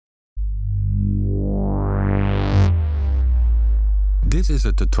This is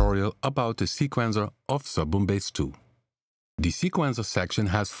a tutorial about the sequencer of SubBoomBass 2. The sequencer section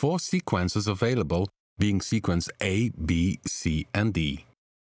has 4 sequences available, being sequence A, B, C and D.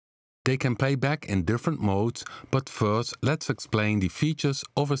 They can play back in different modes, but first let's explain the features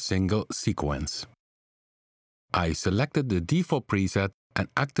of a single sequence. I selected the default preset and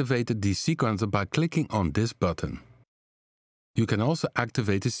activated the sequencer by clicking on this button. You can also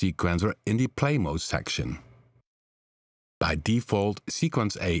activate the sequencer in the Play Mode section. By default,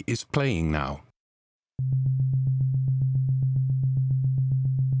 sequence A is playing now.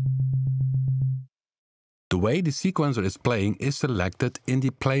 The way the sequencer is playing is selected in the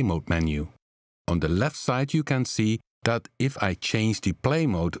Play Mode menu. On the left side you can see that if I change the play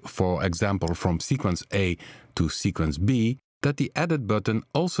mode, for example from sequence A to sequence B, that the Edit button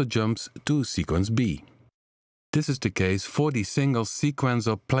also jumps to sequence B. This is the case for the single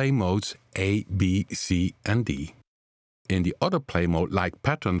sequencer play modes A, B, C and D. In the other play mode, like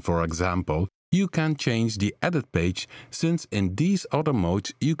pattern for example, you can change the edit page, since in these other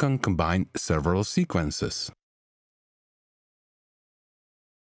modes you can combine several sequences.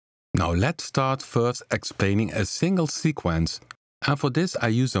 Now let's start first explaining a single sequence, and for this I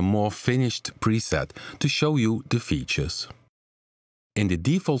use a more finished preset to show you the features. In the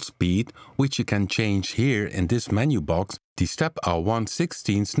default speed, which you can change here in this menu box, the steps are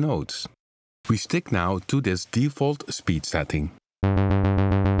 1/16 notes. We stick now to this default speed setting.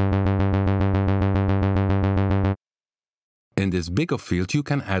 In this bigger field you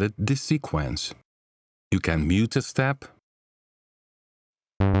can edit the sequence. You can mute a step,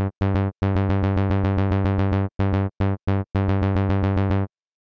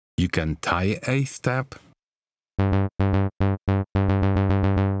 you can tie a step,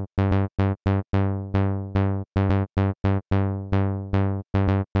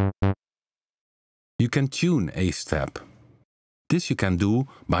 you can tune a step. This you can do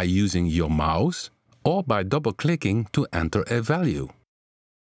by using your mouse or by double-clicking to enter a value.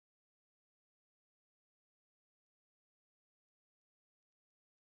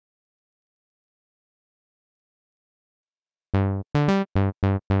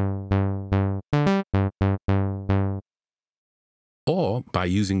 Or by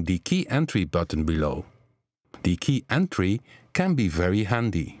using the key entry button below. The key entry can be very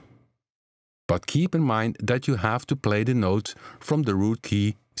handy. But keep in mind that you have to play the notes from the root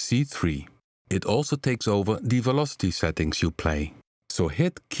key C3. It also takes over the velocity settings you play. So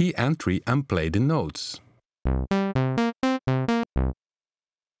hit key entry and play the notes.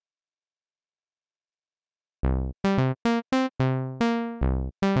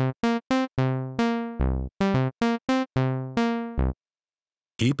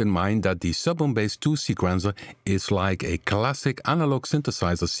 Keep in mind that the SubBoomBass 2 sequencer is like a classic analog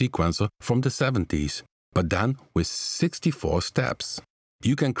synthesizer sequencer from the 70s, but then with 64 steps.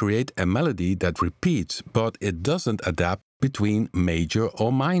 You can create a melody that repeats, but it doesn't adapt between major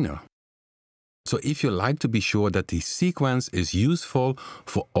or minor. So if you like to be sure that the sequence is useful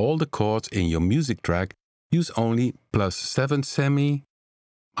for all the chords in your music track, use only +7 semi,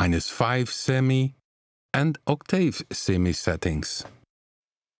 -5 semi, and octave semi settings.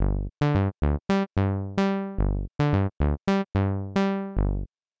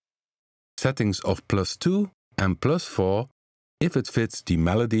 Settings of +2 and +4, if it fits the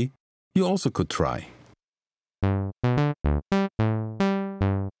melody, you also could try.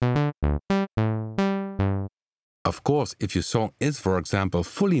 Of course, if your song is, for example,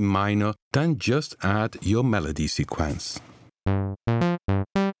 fully minor, then just add your melody sequence.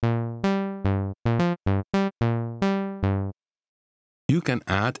 You can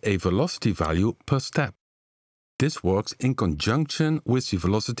add a velocity value per step. This works in conjunction with the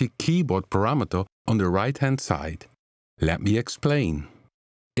velocity keyboard parameter on the right-hand side. Let me explain.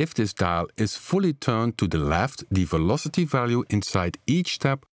 If this dial is fully turned to the left, the velocity value inside each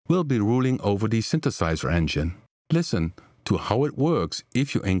step will be ruling over the synthesizer engine. Listen to how it works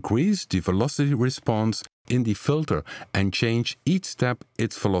if you increase the velocity response in the filter and change each step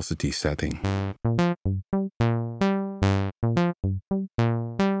its velocity setting.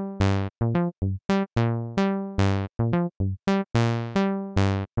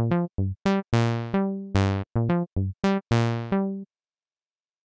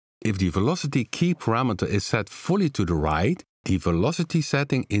 If the velocity key parameter is set fully to the right, the velocity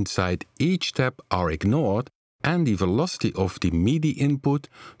setting inside each step are ignored and the velocity of the MIDI input,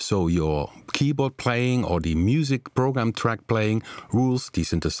 so your keyboard playing or the music program track playing, rules the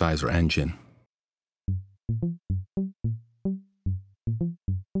synthesizer engine.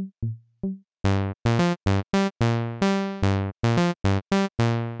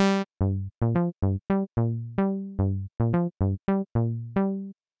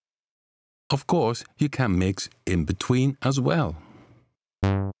 course, you can mix in between as well.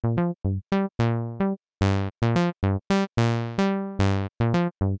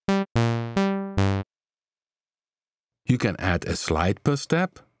 You can add a slide per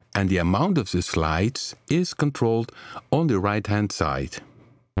step, and the amount of the slides is controlled on the right-hand side.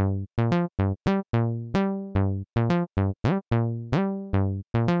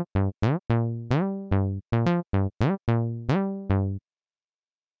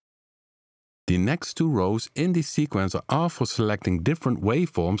 The next two rows in the sequencer are for selecting different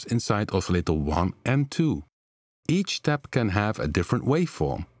waveforms inside oscillator 1 and 2. Each step can have a different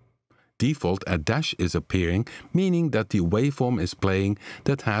waveform. Default, a dash is appearing, meaning that the waveform is playing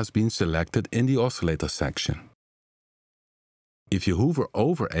that has been selected in the oscillator section. If you hover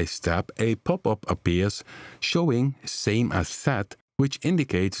over a step, a pop-up appears showing same as set, which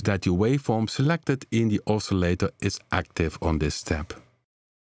indicates that the waveform selected in the oscillator is active on this step.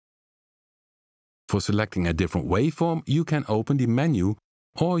 For selecting a different waveform, you can open the menu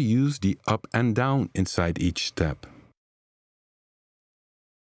or use the up and down inside each step.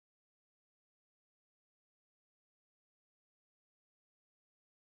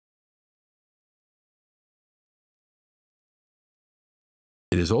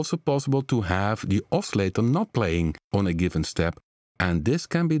 It is also possible to have the oscillator not playing on a given step, and this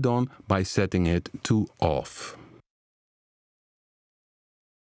can be done by setting it to off.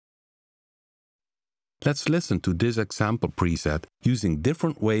 Let's listen to this example preset using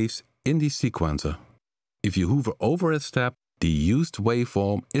different waves in the sequencer. If you hover over a step, the used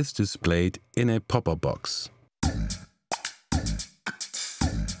waveform is displayed in a pop-up box.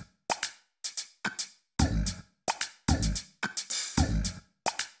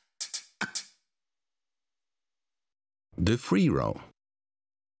 The free row.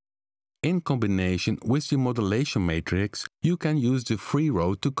 In combination with the modulation matrix, you can use the free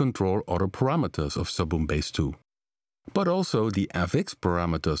row to control other parameters of SubBoomBass 2, but also the FX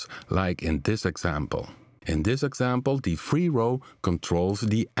parameters, like in this example. In this example, the free row controls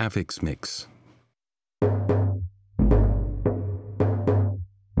the FX mix.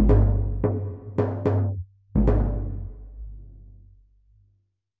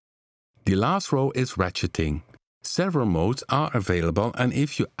 The last row is ratcheting. Several modes are available, and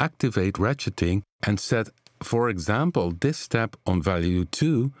if you activate ratcheting and set, for example, this step on value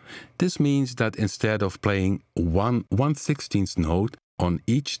 2, this means that instead of playing one 1/16th note on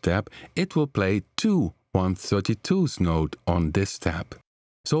each step, it will play two 1/32th note on this step.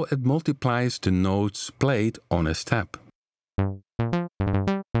 So it multiplies the notes played on a step.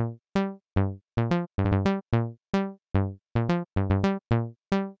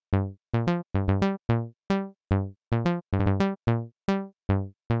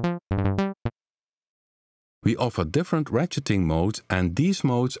 We offer different ratcheting modes, and these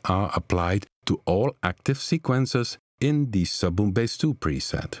modes are applied to all active sequencers in the SubBoomBass 2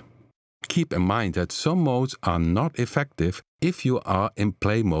 preset. Keep in mind that some modes are not effective if you are in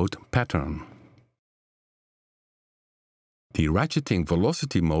play mode pattern. The ratcheting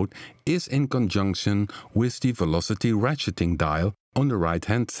velocity mode is in conjunction with the velocity ratcheting dial on the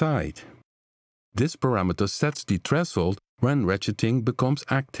right-hand side. This parameter sets the threshold when ratcheting becomes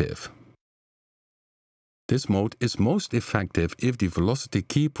active. This mode is most effective if the velocity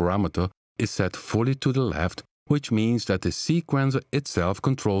key parameter is set fully to the left, which means that the sequencer itself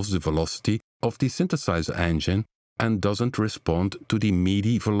controls the velocity of the synthesizer engine and doesn't respond to the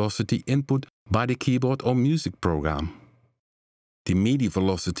MIDI velocity input by the keyboard or music program. The MIDI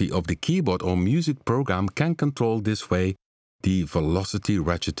velocity of the keyboard or music program can control this way the velocity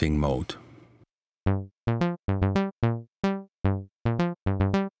ratcheting mode.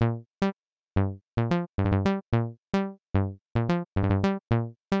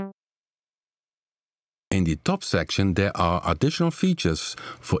 In the top section, there are additional features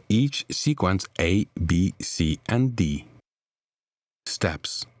for each sequence A, B, C, and D.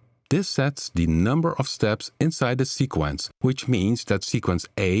 Steps. This sets the number of steps inside the sequence, which means that sequence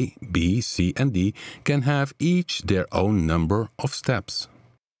A, B, C, and D can have each their own number of steps.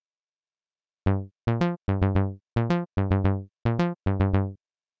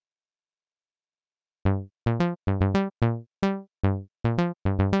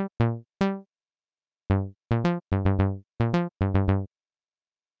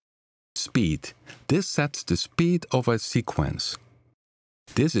 Speed. This sets the speed of a sequence.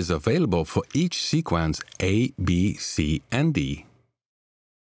 This is available for each sequence A, B, C, and D.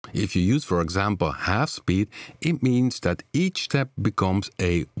 If you use, for example, half speed, it means that each step becomes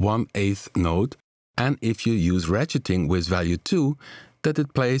a 1/8 note, and if you use ratcheting with value 2, that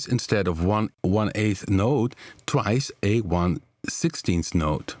it plays instead of one 1/8 note, twice a 1/16th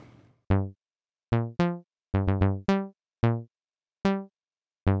note.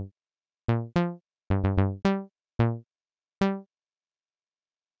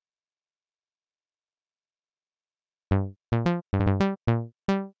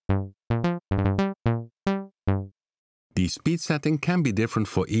 The speed setting can be different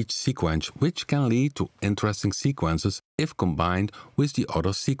for each sequence, which can lead to interesting sequences if combined with the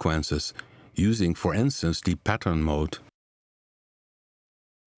other sequences, using for instance the pattern mode.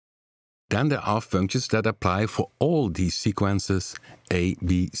 Then there are functions that apply for all these sequences A,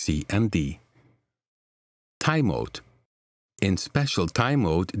 B, C and D. Time mode. In special time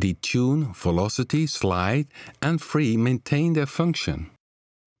mode, the tune, velocity, slide and free maintain their function.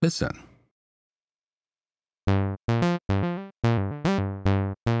 Listen.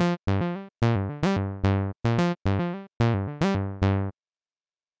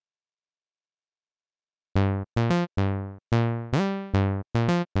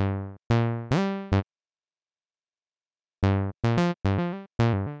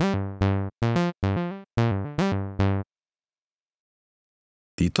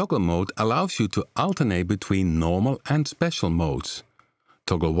 The toggle mode allows you to alternate between normal and special modes.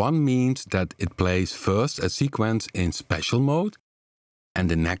 Toggle 1 means that it plays first a sequence in special mode and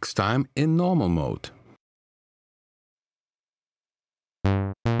the next time in normal mode.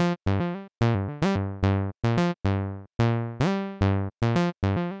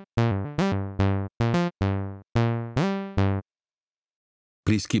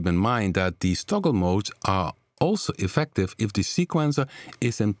 Please keep in mind that these toggle modes are also effective if the sequencer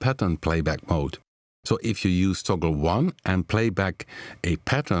is in pattern playback mode. So if you use toggle 1 and play back a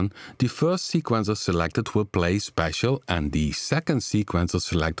pattern, the first sequencer selected will play special and the second sequencer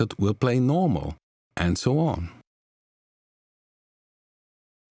selected will play normal, and so on.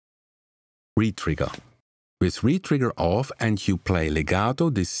 Retrigger. With Retrigger off and you play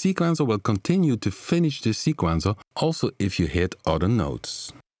legato, the sequencer will continue to finish the sequencer also if you hit other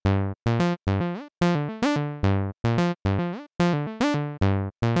notes.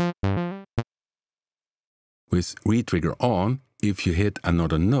 With Retrigger on, if you hit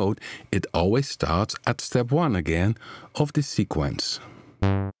another note, it always starts at step 1 again of the sequence.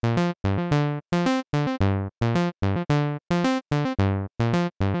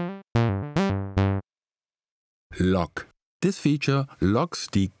 Lock. This feature locks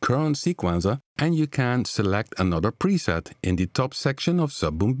the current sequencer and you can select another preset in the top section of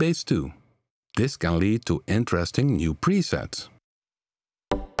SubBoomBass 2. This can lead to interesting new presets.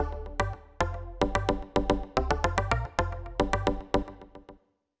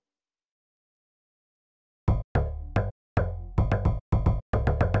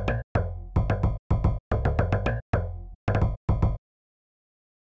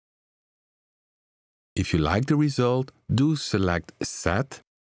 If you like the result, do select Set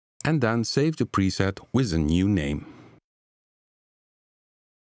and then save the preset with a new name.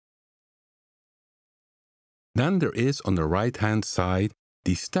 Then there is on the right-hand side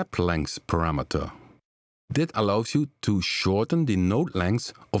the step length parameter. That allows you to shorten the note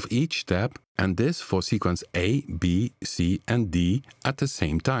length of each step, and this for sequence A, B, C and D at the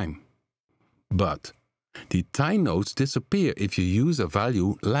same time. But the time notes disappear if you use a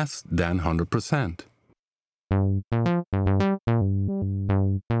value less than 100%.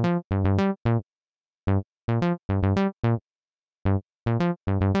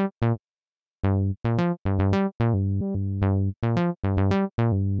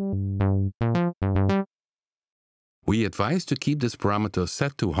 We advise to keep this parameter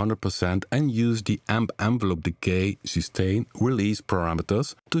set to 100% and use the amp envelope decay, sustain, release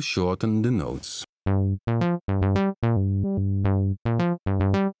parameters to shorten the notes.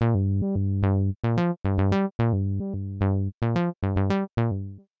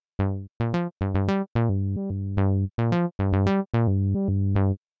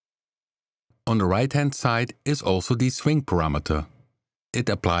 On the right-hand side is also the swing parameter. It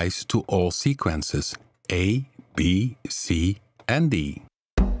applies to all sequences A, B, C and D.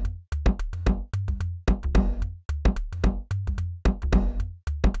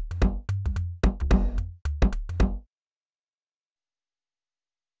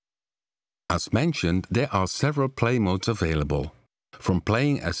 As mentioned, there are several play modes available, from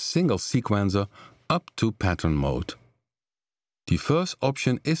playing a single sequencer up to pattern mode. The first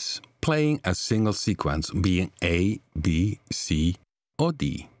option is playing a single sequence, being A, B, C or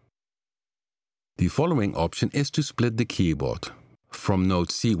D. The following option is to split the keyboard. From note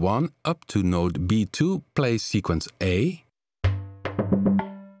C1 up to note B2, play sequence A.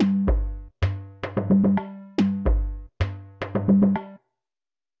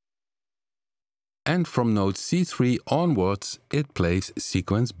 And from note C3 onwards, it plays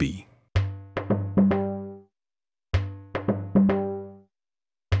sequence B.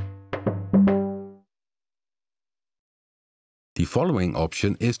 The following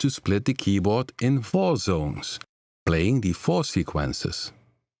option is to split the keyboard in 4 zones, playing the 4 sequences.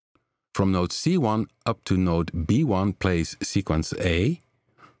 From note C1 up to note B1 plays sequence A.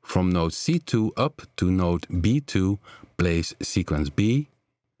 From note C2 up to note B2 plays sequence B.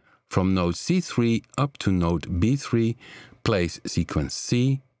 From note C3 up to note B3 plays sequence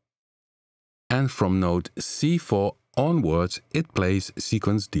C. And from note C4 onwards it plays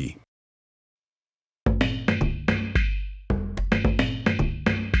sequence D.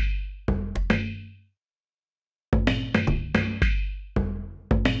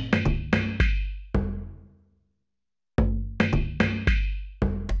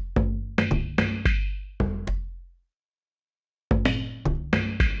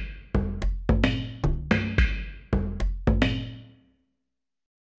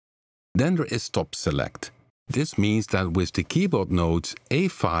 Then there is stop select. This means that with the keyboard notes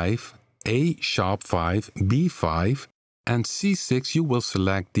A5, A sharp 5, B5 and C6 you will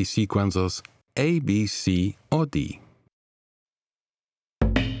select the sequencers A, B, C or D.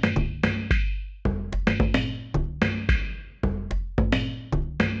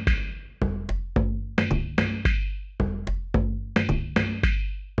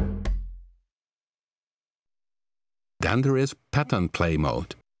 Then there is pattern play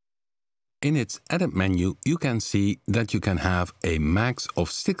mode. In its edit menu, you can see that you can have a max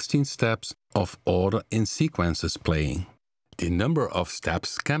of 16 steps of order in sequences playing. The number of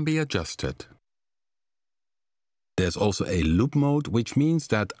steps can be adjusted. There's also a loop mode, which means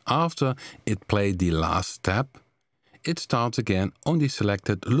that after it played the last step, it starts again on the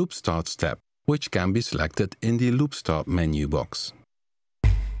selected loop start step, which can be selected in the loop start menu box.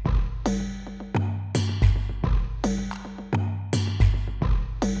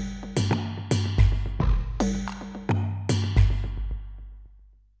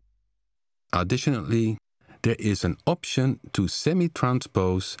 Additionally, there is an option to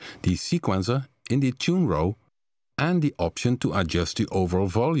semi-transpose the sequencer in the tune row and the option to adjust the overall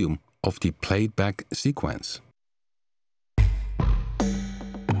volume of the playback sequence.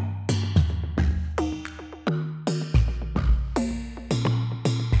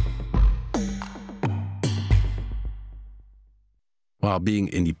 While being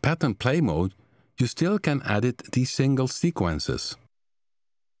in the pattern play mode, you still can edit the single sequences.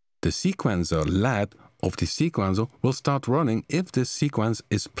 The sequencer LED of the sequencer will start running if this sequence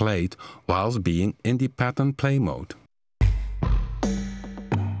is played whilst being in the pattern play mode.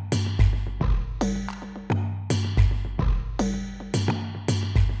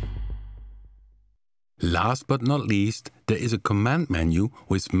 Last but not least, there is a command menu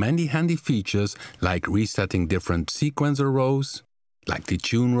with many handy features like resetting different sequencer rows, like the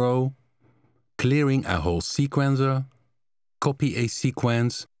tune row, clearing a whole sequencer, copy a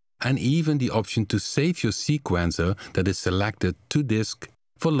sequence, and even the option to save your sequencer that is selected to disk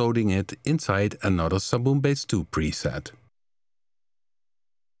for loading it inside another SubBoomBass 2 preset.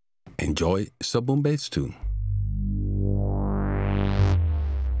 Enjoy SubBoomBass 2.